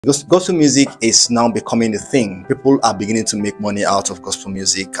Because gospel music is now becoming a thing. People are beginning to make money out of gospel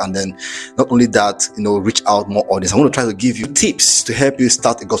music, and then not only that, reach out more audience. I want to try to give you tips to help you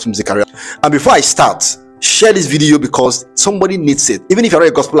start a gospel music career. And before I start, share this video because somebody needs it. Even if you're not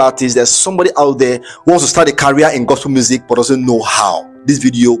a gospel artist, there's somebody out there who wants to start a career in gospel music but doesn't know how. This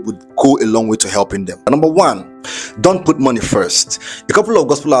video would go a long way to helping them. Number one, don't put money first. A couple of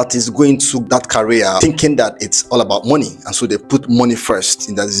gospel artists go into that career thinking that it's all about money, and so they put money first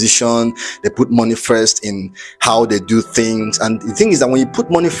in their decision. They put money first in how they do things. And the thing is that when you put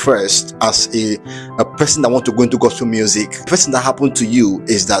money first as a person that wants to go into gospel music, the first thing that happened to you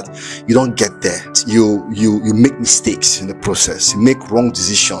is that you don't get there. You make mistakes in the process. You make wrong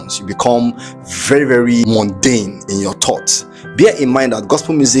decisions. You become very, very mundane in your thoughts. Bear in mind that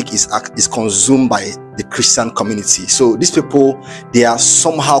gospel music is consumed by the Christian community. So these people, they are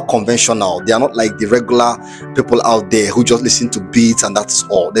somehow conventional. They are not like the regular people out there who just listen to beats and that's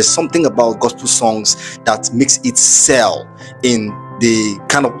all. There's something about gospel songs that makes it sell in the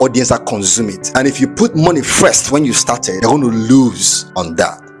kind of audience that consume it. And if you put money first when you started, you're going to lose on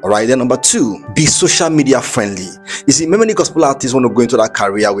that. All right, then number two, be social media friendly. You see, many gospel artists want to go into that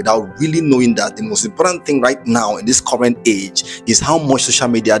career without really knowing that the most important thing right now in this current age is how much social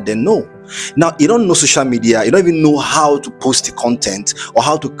media they know. Now, you don't know social media, you don't even know how to post the content or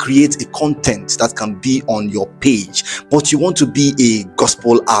how to create a content that can be on your page, but you want to be a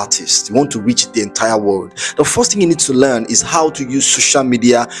gospel artist. You want to reach the entire world. The first thing you need to learn is how to use social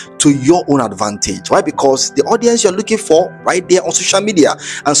media to your own advantage. Why? Because the audience you're looking for right there on social media,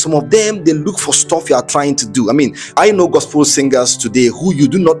 and some of them, they look for stuff you are trying to do. I mean, I know gospel singers today who you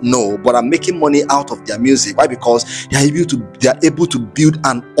do not know but are making money out of their music. Why? Because they are able to build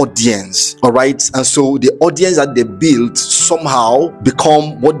an audience. All right, and so the audience that they build somehow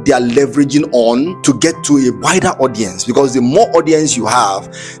become what they are leveraging on to get to a wider audience, because the more audience you have,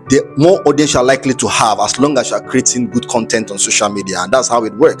 the more audience you are likely to have, as long as you are creating good content on social media. And that's how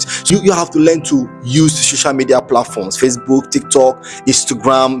it works. So you have to learn to use the social media platforms: Facebook, TikTok,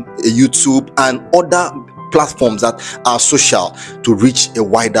 Instagram, YouTube, and other platforms that are social to reach a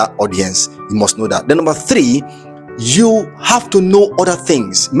wider audience. You must know that. Then number three, you have to know other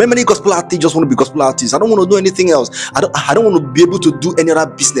things. Many gospel artists just want to be gospel artists. I don't want to do anything else. I don't want to be able to do any other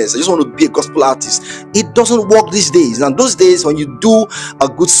business. I just want to be a gospel artist. It doesn't work these days. And those days, when you do a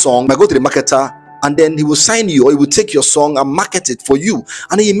good song, I go to the marketer, and then he will sign you, or he will take your song and market it for you,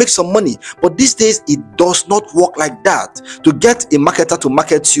 and then you make some money. But these days, it does not work like that. To get a marketer to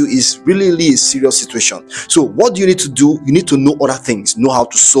market you is really a serious situation. So what do you need to do? You need to know other things. Know how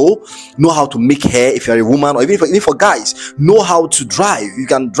to sew, know how to make hair if you're a woman, or even for guys, know how to drive. You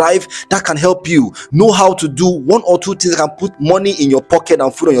can drive, that can help you. Know how to do one or two things that can put money in your pocket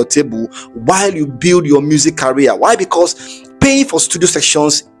and food on your table while you build your music career. Why? Because paying for studio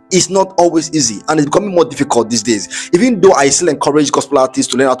sessions is not always easy, and it's becoming more difficult these days. Even though I still encourage gospel artists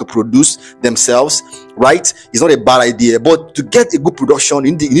to learn how to produce themselves, right? It's not a bad idea, but to get a good production,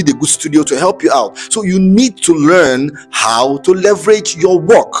 you need a good studio to help you out. So you need to learn how to leverage your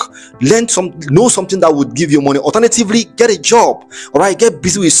work. Know something that would give you money. Alternatively, get a job. All right, get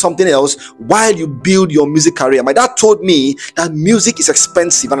busy with something else while you build your music career. My dad told me that music is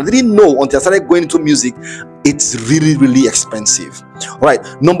expensive, and I didn't know until I started going into music. It's really expensive. All right,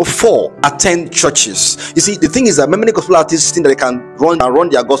 number four, attend churches. You see, the thing is that many gospel artists think that they can run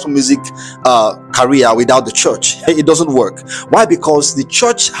their gospel music career without the church. It doesn't work. Why? Because the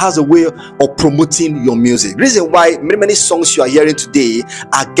church has a way of promoting your music. The reason why many songs you are hearing today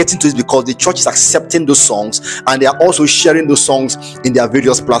are getting to it because the church is accepting those songs, and they are also sharing those songs in their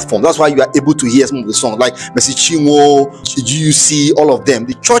various platforms. That's why you are able to hear some of the songs like Mercy Chinwo, GUC, all of them.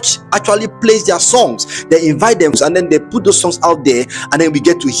 The church actually plays their songs. They invite them, and then they put those songs out there, and then we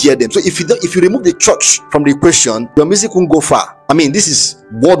get to hear them. So if you remove the church from the equation, your music won't go far. I mean, this is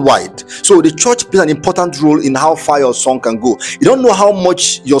worldwide. So the church plays an important role in how far your song can go. You don't know how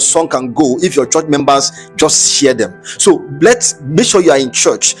much your song can go if your church members just share them. So let's make sure you are in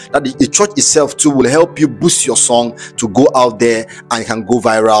church, that the church itself too will help you boost your song to go out there and it can go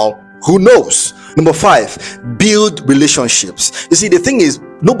viral. Who knows? Number five, build relationships. You see, the thing is,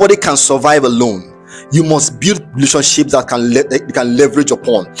 nobody can survive alone. You must build relationships that can leverage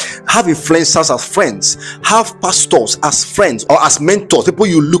upon. Have influencers as friends. Have pastors as friends or as mentors, people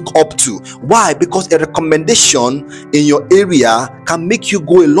you look up to. Why? Because a recommendation in your area can make you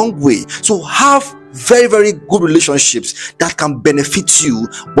go a long way. So have very good relationships that can benefit you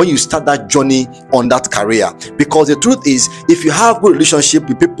when you start that journey on that career. Because the truth is, if you have good relationship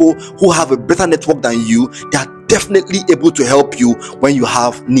with people who have a better network than you, they are definitely able to help you when you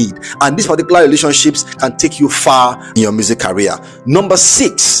have need. And these particular relationships can take you far in your music career. Number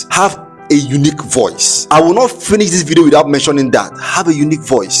 6, have a unique voice. I will not finish this video without mentioning that. Have a unique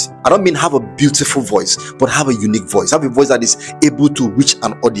voice. I don't mean have a beautiful voice, but have a unique voice. Have a voice that is able to reach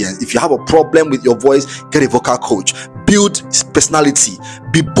an audience. If you have a problem with your voice, get a vocal coach. Build personality.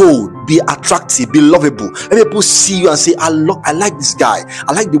 Be bold. Be attractive. Be lovable. Let people see you and say, I like this guy.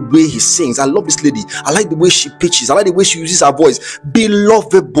 I like the way he sings. I love this lady. I like the way she pitches. I like the way she uses her voice. Be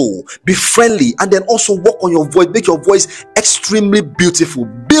lovable. Be friendly. And then also work on your voice. Make your voice extremely beautiful.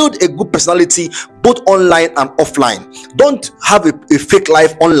 Build a good personality both online and offline. Don't have a fake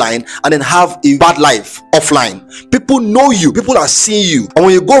life online and then have a bad life offline. People know you. People are seeing you. And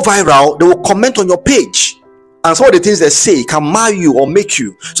when you go viral, they will comment on your page. And some of the things they say can mar you or make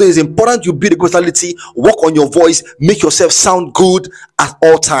you. So it's important you build a personality, work on your voice, make yourself sound good at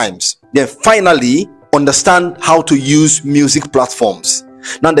all times. Then finally, understand how to use music platforms.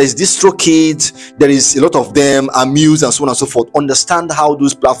 Now there's DistroKid, there is a lot of them, Amuse and so on and so forth. Understand how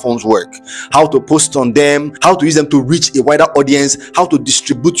those platforms work, how to post on them, how to use them to reach a wider audience, how to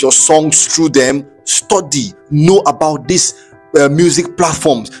distribute your songs through them. Study, know about this music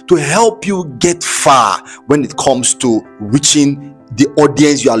platforms to help you get far when it comes to reaching the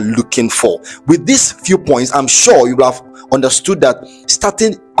audience you are looking for. With these few points, I'm sure you will have understood that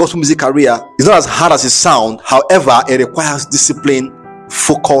starting gospel music career is not as hard as it sounds. However, it requires discipline,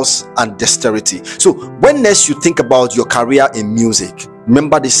 focus, and dexterity. So when next you think about your career in music,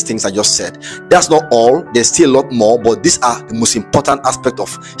 remember these things I just said. That's not all. There's still a lot more, but these are the most important aspect of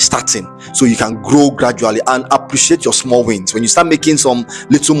starting, so you can grow gradually and appreciate your small wins. When you start making some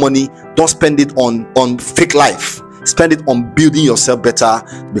little money, don't spend it on fake life. Spend it on building yourself better,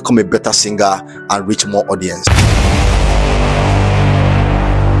 become a better singer, and reach more audience.